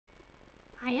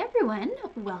Hi everyone,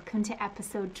 welcome to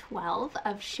episode 12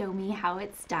 of Show Me How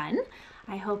It's Done.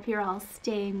 I hope you're all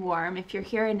staying warm. If you're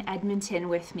here in Edmonton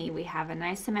with me, we have a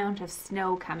nice amount of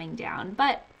snow coming down,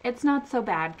 but it's not so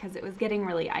bad because it was getting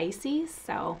really icy,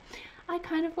 so I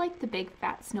kind of like the big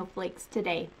fat snowflakes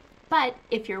today. But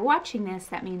if you're watching this,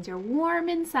 that means you're warm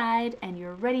inside and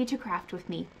you're ready to craft with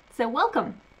me. So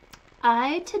welcome!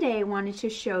 I today wanted to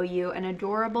show you an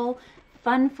adorable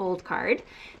fun fold card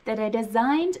that I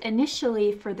designed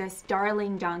initially for this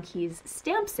Darling Donkeys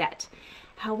stamp set.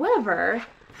 However,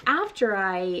 after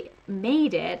I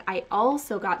made it, I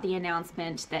also got the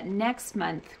announcement that next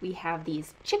month we have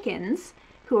these chickens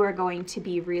who are going to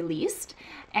be released,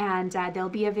 and they'll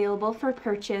be available for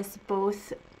purchase,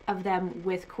 both of them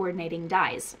with coordinating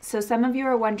dies. So some of you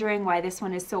are wondering why this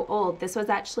one is so old. This was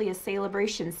actually a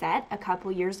Sale-a-bration set a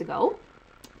couple years ago.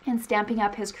 And Stampin'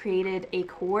 Up! Has created a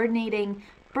coordinating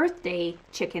birthday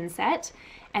chicken set,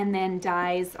 and then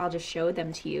dies, I'll just show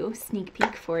them to you, sneak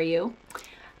peek for you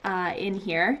in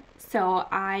here. So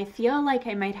I feel like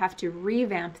I might have to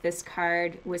revamp this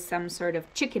card with some sort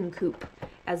of chicken coop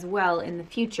as well in the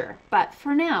future. But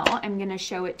for now, I'm going to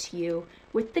show it to you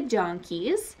with the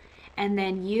donkeys, and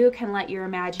then you can let your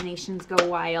imaginations go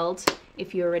wild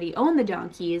if you already own the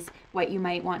donkeys, what you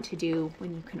might want to do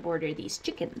when you can order these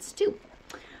chickens too.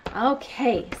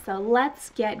 Okay, so let's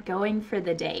get going for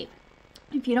the day.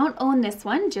 If you don't own this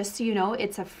one, just so you know,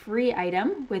 it's a free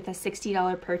item with a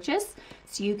 $60 purchase.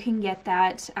 So you can get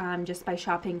that just by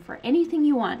shopping for anything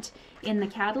you want in the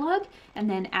catalog, and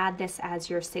then add this as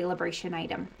your Sale-a-bration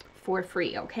item for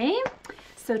free, okay?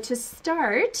 So to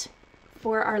start,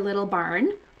 for our little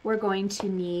barn, we're going to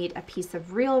need a piece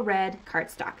of real red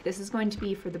cardstock. This is going to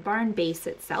be for the barn base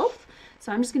itself.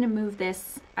 So I'm just going to move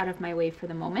this out of my way for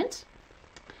the moment.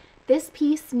 This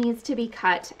piece needs to be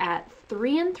cut at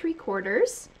 3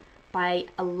 3/4 by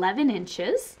 11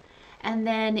 inches, and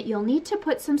then you'll need to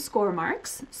put some score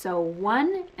marks. So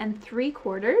 1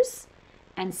 3/4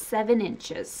 and 7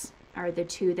 inches are the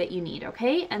two that you need,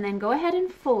 okay? And then go ahead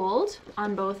and fold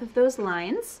on both of those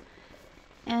lines,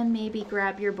 and maybe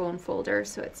grab your bone folder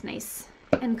so it's nice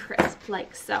and crisp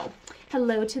like so.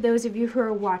 Hello to those of you who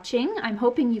are watching. I'm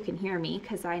hoping you can hear me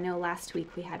because I know last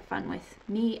week we had fun with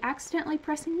me accidentally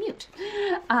pressing mute.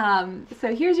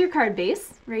 So here's your card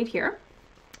base right here.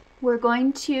 We're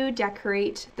going to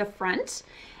decorate the front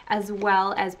as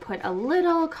well as put a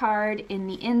little card in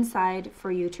the inside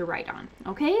for you to write on.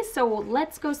 Okay, so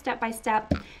let's go step by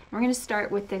step. We're going to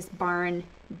start with this barn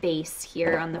base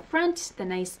here on the front, the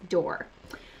nice door.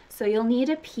 So you'll need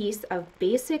a piece of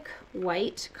basic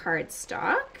white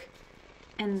cardstock,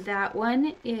 and that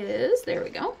one is, there we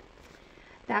go,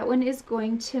 that one is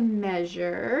going to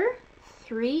measure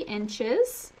 3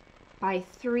 inches by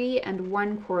 3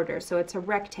 1/4. So it's a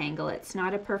rectangle, it's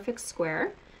not a perfect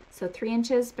square. So 3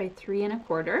 inches by 3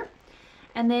 1/4.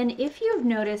 And then if you've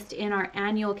noticed in our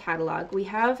annual catalog, we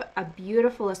have a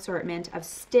beautiful assortment of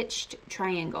stitched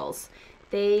triangles.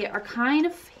 They are kind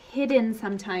of hidden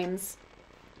sometimes.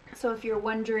 So if you're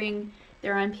wondering,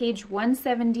 they're on page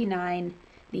 179,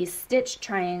 these stitched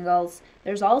triangles.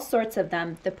 There's all sorts of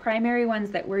them. The primary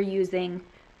ones that we're using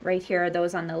right here are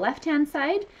those on the left-hand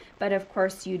side, but of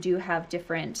course you do have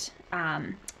different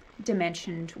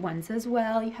dimensioned ones as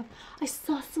well. You have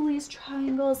isosceles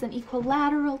triangles and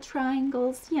equilateral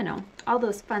triangles, you know, all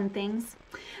those fun things.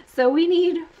 So we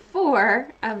need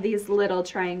 4 of these little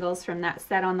triangles from that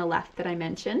set on the left that I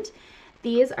mentioned.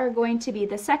 These are going to be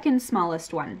the second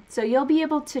smallest one. So you'll be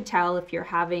able to tell if you're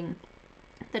having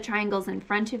the triangles in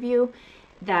front of you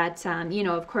that, you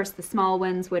know, of course the small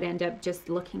ones would end up just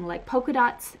looking like polka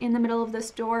dots in the middle of this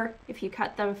door if you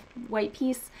cut the white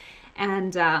piece,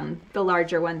 and the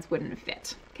larger ones wouldn't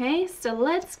fit. Okay, so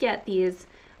let's get these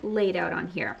laid out on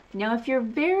here. Now if you're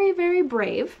very, very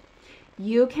brave,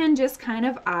 you can just kind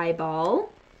of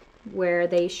eyeball where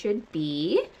they should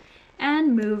be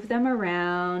and move them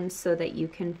around so that you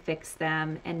can fix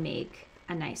them and make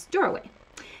a nice doorway.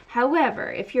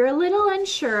 However, if you're a little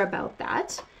unsure about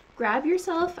that, grab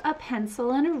yourself a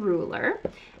pencil and a ruler,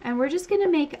 and we're just going to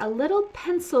make a little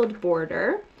penciled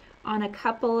border on a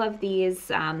couple of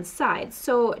these sides.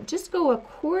 So just go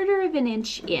 1/4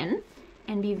 inch in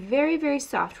and be very, very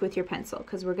soft with your pencil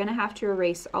because we're going to have to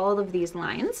erase all of these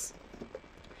lines.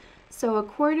 So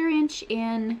 1/4 inch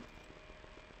in,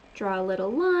 draw a little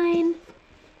line,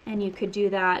 and you could do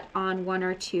that on 1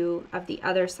 or 2 of the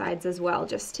other sides as well,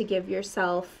 just to give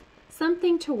yourself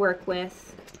something to work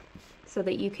with so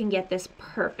that you can get this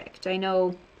perfect. I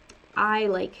know I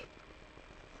like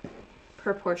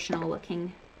proportional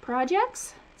looking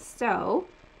projects, so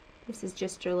this is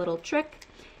just your little trick.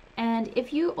 And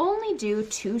if you only do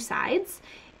 2 sides,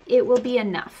 it will be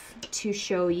enough to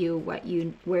show you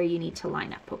where you need to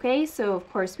line up, okay? So of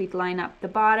course we'd line up the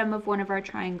bottom of one of our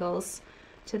triangles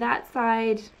to that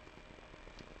side,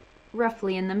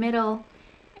 roughly in the middle,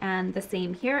 and the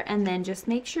same here, and then just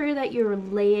make sure that you're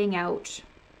laying out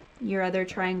your other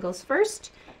triangles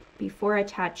first before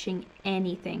attaching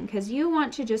anything, because you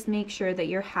want to just make sure that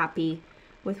you're happy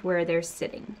with where they're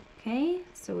sitting, okay?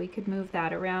 So we could move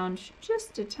that around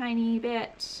just a tiny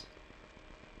bit,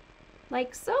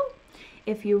 like so.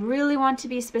 If you really want to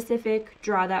be specific,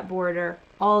 draw that border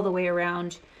all the way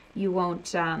around. You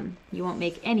won't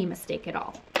make any mistake at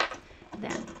all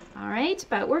then. All right,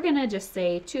 but we're gonna just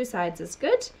say 2 sides is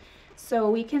good. So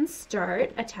we can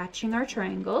start attaching our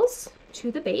triangles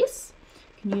to the base.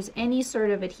 You can use any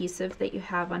sort of adhesive that you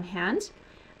have on hand.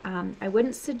 I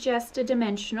wouldn't suggest a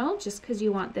dimensional just because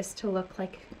you want this to look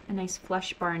like a nice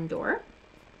flush barn door.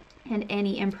 And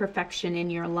any imperfection in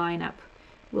your lineup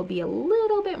will be a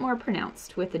little bit more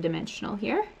pronounced with the dimensional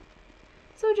here.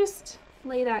 So just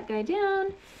lay that guy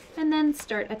down and then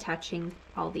start attaching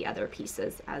all the other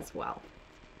pieces as well.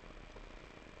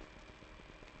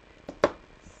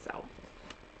 So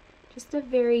just a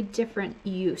very different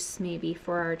use maybe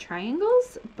for our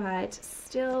triangles, but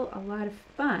still a lot of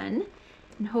fun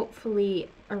and hopefully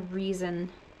a reason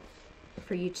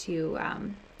for you to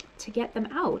get them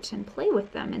out and play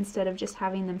with them instead of just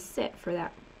having them sit for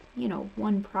that, you know,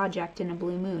 one project in a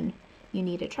blue moon you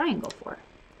need a triangle for.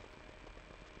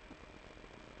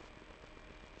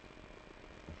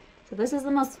 So this is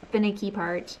the most finicky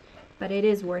part, but it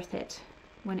is worth it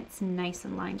when it's nice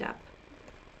and lined up.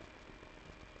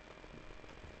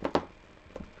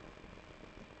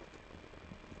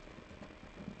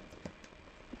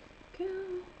 Go,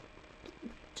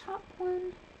 top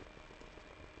one.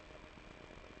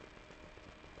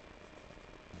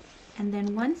 And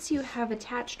then once you have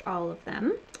attached all of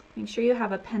them, make sure you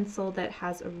have a pencil that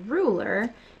has a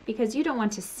ruler because you don't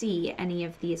want to see any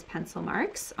of these pencil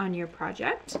marks on your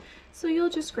project. So you'll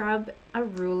just grab a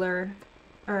ruler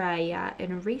or an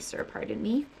eraser, pardon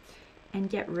me, and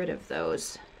get rid of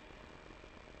those.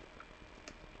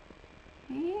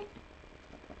 Okay.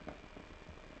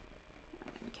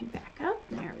 And we can back up.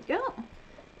 There we go.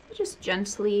 So just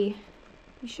gently,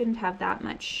 you shouldn't have that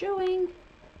much showing.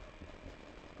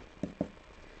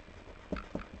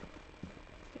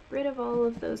 Rid of all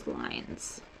of those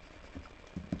lines.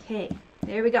 Okay,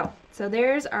 there we go. So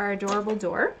there's our adorable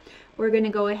door. We're going to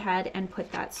go ahead and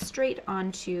put that straight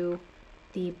onto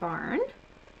the barn.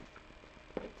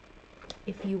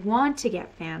 If you want to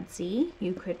get fancy,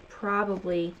 you could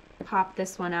probably pop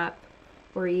this one up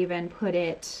or even put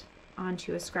it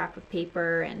onto a scrap of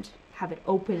paper and have it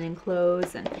open and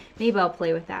close, and maybe I'll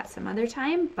play with that some other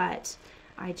time, but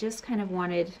I just kind of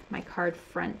wanted my card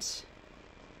front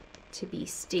to be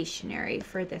stationary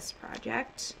for this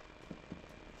project,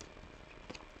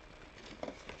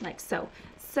 like so.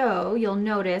 So you'll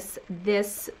notice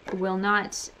this will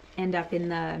not end up in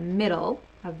the middle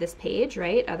of this page,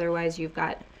 right? Otherwise you've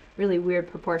got really weird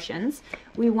proportions.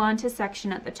 We want a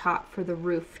section at the top for the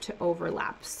roof to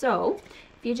overlap. So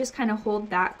if you just kind of hold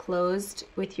that closed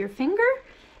with your finger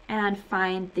and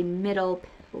find the middle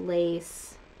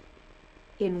place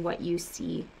in what you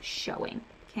see showing,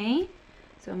 okay?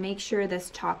 So make sure this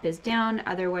top is down,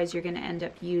 otherwise you're going to end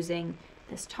up using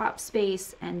this top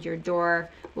space and your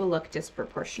door will look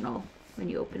disproportional when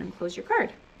you open and close your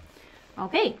card.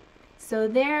 Okay, so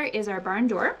there is our barn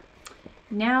door.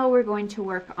 Now we're going to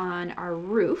work on our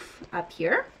roof up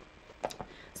here.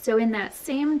 So in that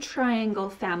same triangle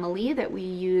family that we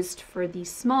used for the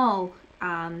small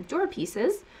door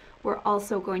pieces, we're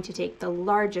also going to take the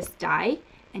largest die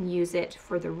and use it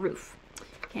for the roof.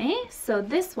 Okay, so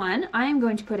this one, I'm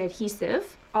going to put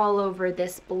adhesive all over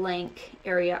this blank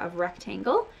area of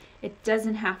rectangle. It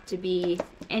doesn't have to be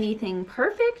anything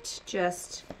perfect,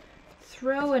 just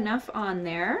throw enough on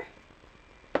there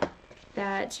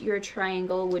that your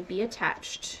triangle would be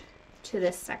attached to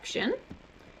this section.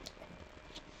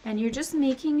 And you're just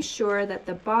making sure that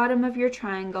the bottom of your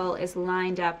triangle is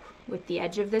lined up with the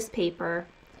edge of this paper.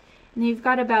 And you've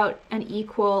got about an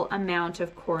equal amount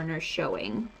of corners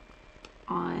showing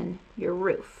on your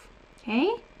roof,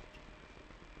 okay?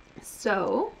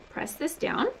 So press this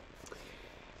down.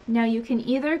 Now you can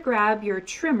either grab your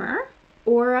trimmer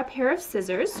or a pair of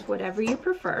scissors, whatever you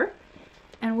prefer,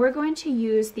 and we're going to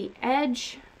use the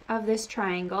edge of this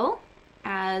triangle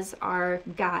as our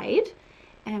guide,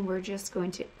 and we're just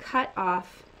going to cut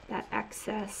off that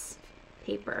excess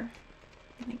paper,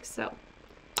 like so.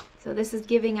 So this is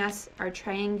giving us our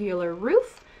triangular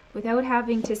roof without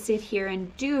having to sit here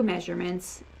and do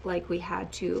measurements like we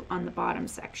had to on the bottom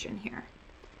section here.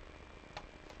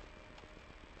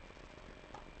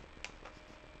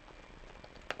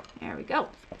 There we go.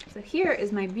 So here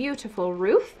is my beautiful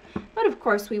roof, but of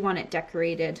course we want it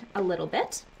decorated a little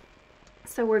bit.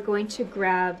 So we're going to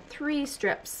grab 3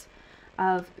 strips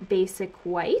of basic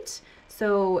white.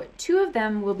 So 2 of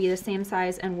them will be the same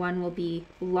size and 1 will be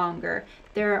longer.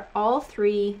 They're all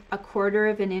 3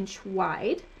 1/4 of an inch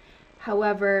wide.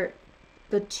 However,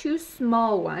 the 2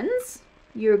 small ones,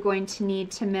 you're going to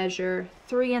need to measure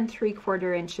 3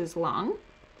 3/4 inches long.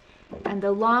 And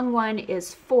the long one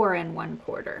is 4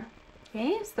 1/4.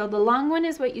 Okay, so the long one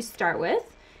is what you start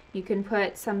with. You can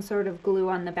put some sort of glue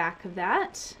on the back of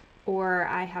that, or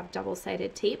I have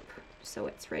double-sided tape, so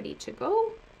it's ready to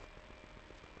go.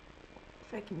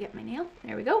 If I can get my nail,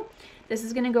 there we go. This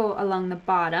is gonna go along the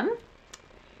bottom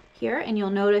here, and you'll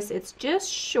notice it's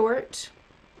just short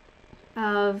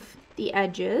of the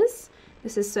edges.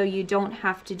 This is so you don't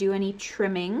have to do any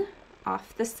trimming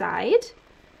off the side,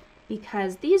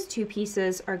 because these 2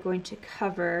 pieces are going to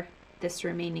cover this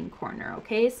remaining corner,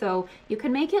 okay? So you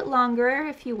can make it longer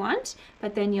if you want,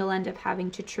 but then you'll end up having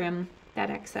to trim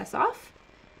that excess off.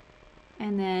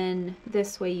 And then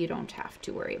this way you don't have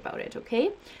to worry about it,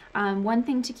 okay? One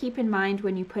thing to keep in mind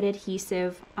when you put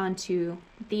adhesive onto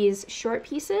these short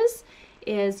pieces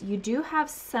is you do have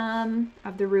some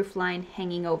of the roof line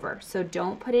hanging over. So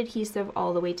don't put adhesive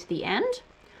all the way to the end,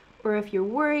 or if you're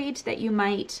worried that you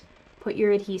might, put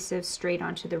your adhesive straight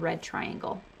onto the red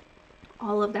triangle.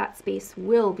 All of that space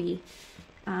will be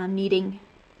needing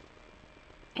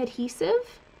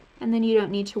adhesive, and then you don't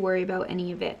need to worry about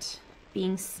any of it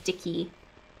being sticky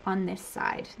on this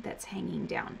side that's hanging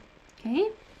down, okay?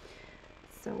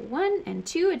 So 1 and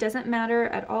 2, it doesn't matter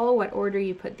at all what order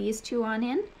you put these 2 on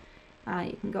in.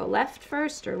 You can go left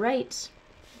first or right,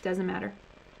 it doesn't matter.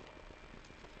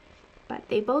 But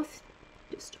they both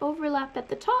just overlap at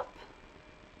the top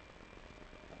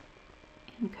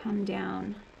and come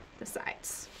down the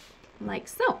sides, like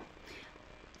so.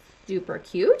 Super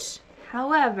cute.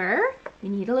 However, we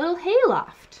need a little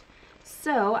hayloft.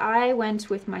 So I went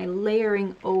with my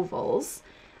layering ovals.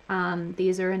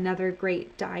 These are another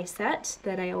great die set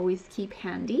that I always keep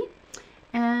handy.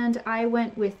 And I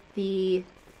went with the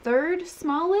 3rd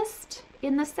smallest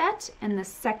in the set and the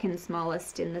 2nd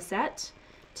smallest in the set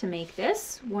to make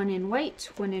this. 1 in white,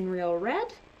 1 in real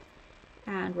red.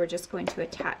 And we're just going to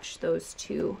attach those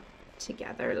 2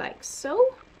 together like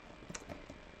so.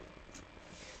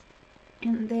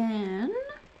 And then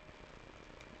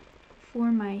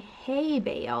for my hay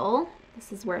bale,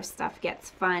 this is where stuff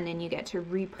gets fun and you get to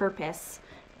repurpose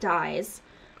dies.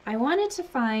 I wanted to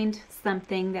find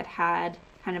something that had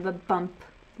kind of a bump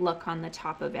look on the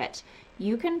top of it.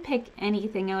 You can pick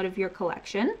anything out of your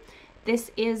collection.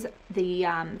 This is the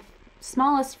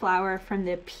smallest flower from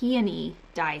the Peony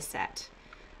die set.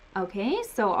 Okay,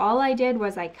 so all I did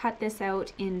was I cut this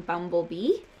out in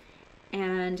Bumblebee,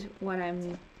 and what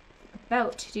I'm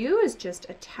about to do is just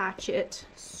attach it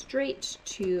straight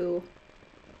to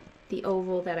the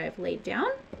oval that I've laid down.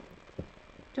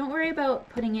 Don't worry about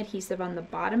putting adhesive on the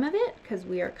bottom of it because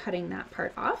we are cutting that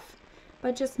part off,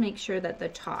 but just make sure that the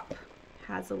top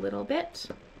has a little bit.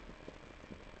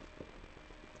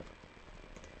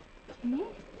 Okay,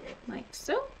 like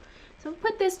so. So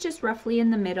put this just roughly in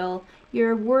the middle.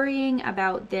 You're worrying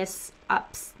about this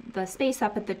the space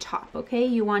up at the top, okay?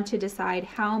 You want to decide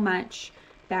how much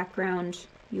background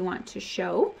you want to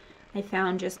show. I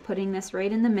found just putting this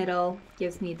right in the middle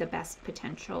gives me the best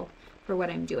potential for what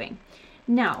I'm doing.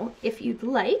 Now, if you'd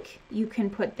like, you can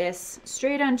put this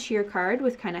straight onto your card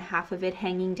with kind of half of it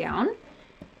hanging down,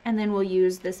 and then we'll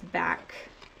use this back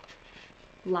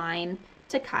line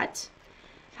to cut.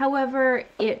 However,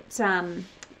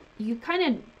 you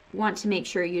kind of want to make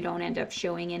sure you don't end up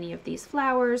showing any of these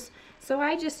flowers, so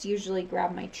I just usually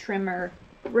grab my trimmer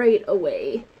right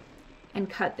away and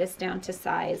cut this down to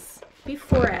size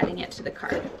before adding it to the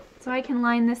card. So I can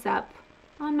line this up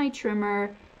on my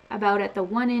trimmer about at the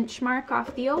 1 inch mark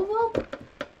off the oval,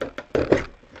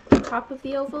 top of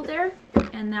the oval there,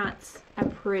 and that's a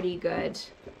pretty good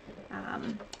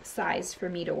size for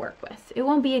me to work with. It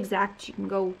won't be exact, you can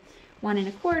go 1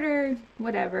 1/4,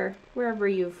 whatever, wherever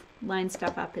you've lined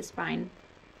stuff up is fine.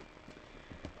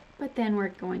 But then we're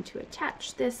going to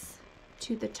attach this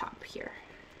to the top here.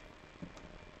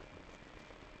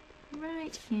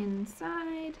 Right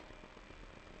inside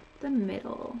the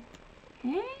middle,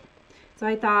 okay? So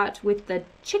I thought with the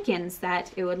chickens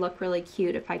that it would look really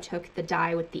cute if I took the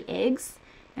die with the eggs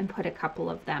and put a couple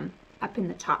of them up in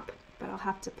the top, but I'll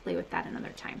have to play with that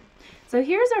another time. So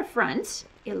here's our front.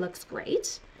 It looks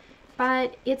great.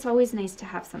 but it's always nice to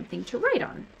have something to write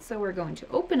on. So we're going to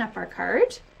open up our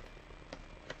card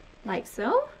like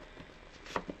so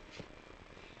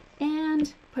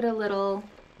and put a little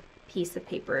piece of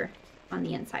paper on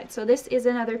the inside. So this is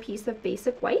another piece of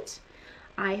basic white.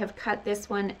 I have cut this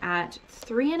one at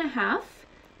 3.5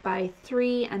 by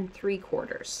 3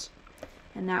 3/4,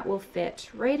 and that will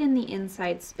fit right in the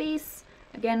inside space.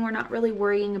 Again, we're not really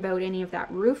worrying about any of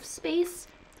that roof space.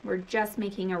 We're just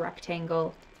making a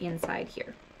rectangle inside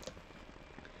here.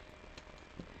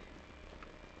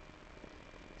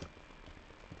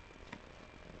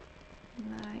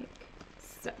 Like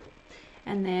so.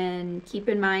 And then keep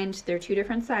in mind they're 2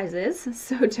 different sizes,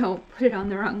 so don't put it on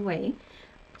the wrong way.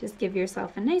 Just give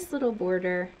yourself a nice little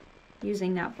border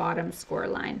using that bottom score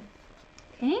line.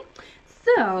 Okay,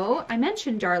 so I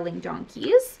mentioned darling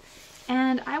donkeys,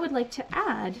 and I would like to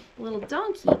add a little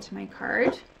donkey to my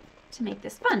card to make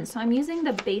this fun. So I'm using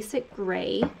the basic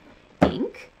gray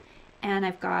ink, and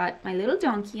I've got my little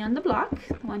donkey on the block,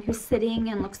 the one who's sitting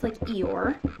and looks like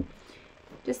Eeyore.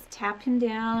 Just tap him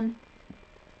down.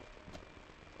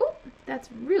 Oh, that's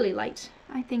really light.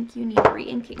 I think you need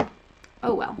re-inking.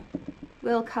 Oh well,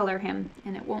 we'll color him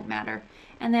and it won't matter.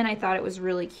 And then I thought it was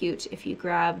really cute if you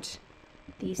grabbed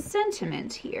the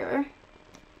sentiment here,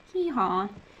 hee-haw,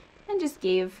 and just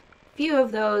gave a few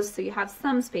of those so you have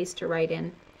some space to write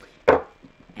in,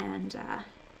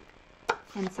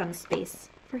 and some space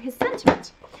for his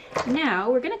sentiment. Now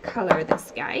we're going to color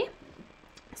this guy.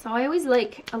 So I always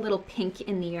like a little pink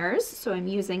in the ears, so I'm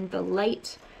using the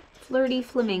light Flirty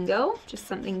Flamingo, just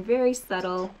something very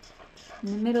subtle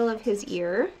in the middle of his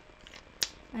ear.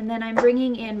 And then I'm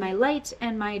bringing in my light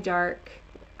and my dark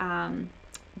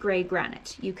gray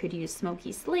granite. You could use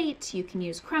smoky slate, you can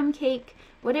use crumb cake,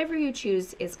 whatever you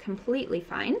choose is completely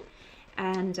fine,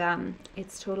 and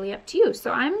it's totally up to you.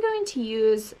 So I'm going to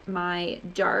use my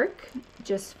dark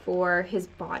just for his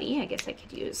body. I guess I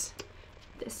could use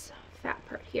this fat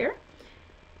part here.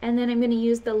 And then I'm going to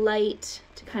use the light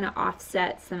to kind of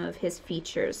offset some of his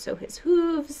features, so his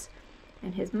hooves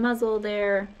and his muzzle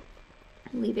there,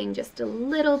 leaving just a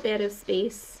little bit of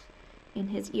space in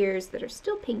his ears that are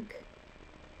still pink.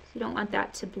 So you don't want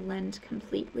that to blend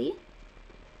completely.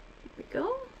 Here we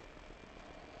go.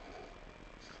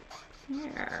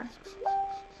 There.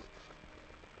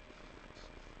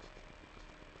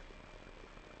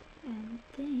 And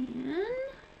then,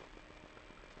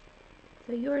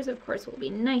 so yours of course will be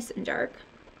nice and dark.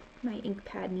 My ink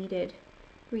pad needed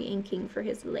re-inking for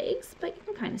his legs, but you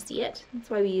can kind of see it. That's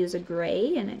why we use a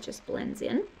gray and it just blends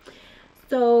in.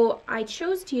 So I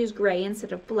chose to use gray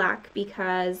instead of black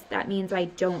because that means I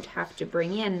don't have to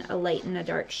bring in a light and a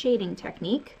dark shading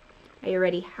technique. I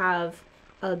already have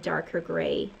a darker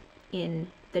gray in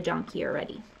the donkey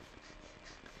already.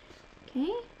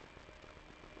 Okay.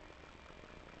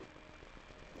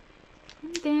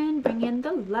 And then bring in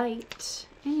the light,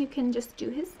 and you can just do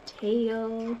his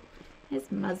tail,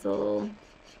 his muzzle,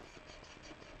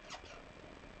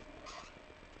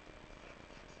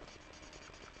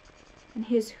 and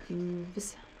his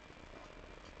hooves.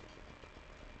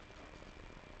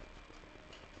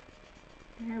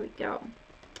 There we go.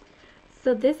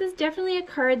 So this is definitely a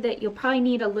card that you'll probably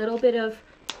need a little bit of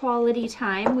quality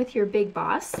time with your big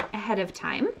boss ahead of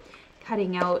time,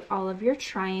 cutting out all of your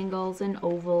triangles and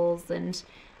ovals and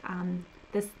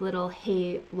this little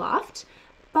hay loft.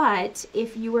 But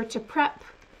if you were to prep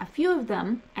a few of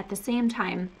them at the same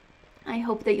time, I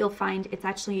hope that you'll find it's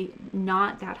actually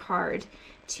not that hard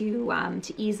to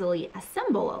easily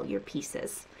assemble all your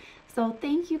pieces. So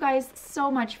thank you guys so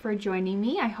much for joining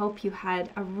me. I hope you had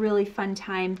a really fun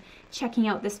time checking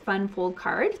out this fun fold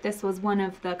card. This was one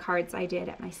of the cards I did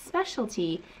at my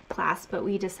specialty class, but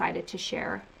we decided to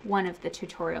share one of the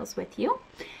tutorials with you.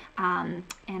 And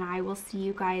I will see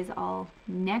you guys all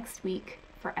next week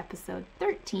for episode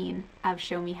 13 of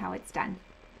Show Me How It's Done.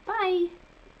 Bye!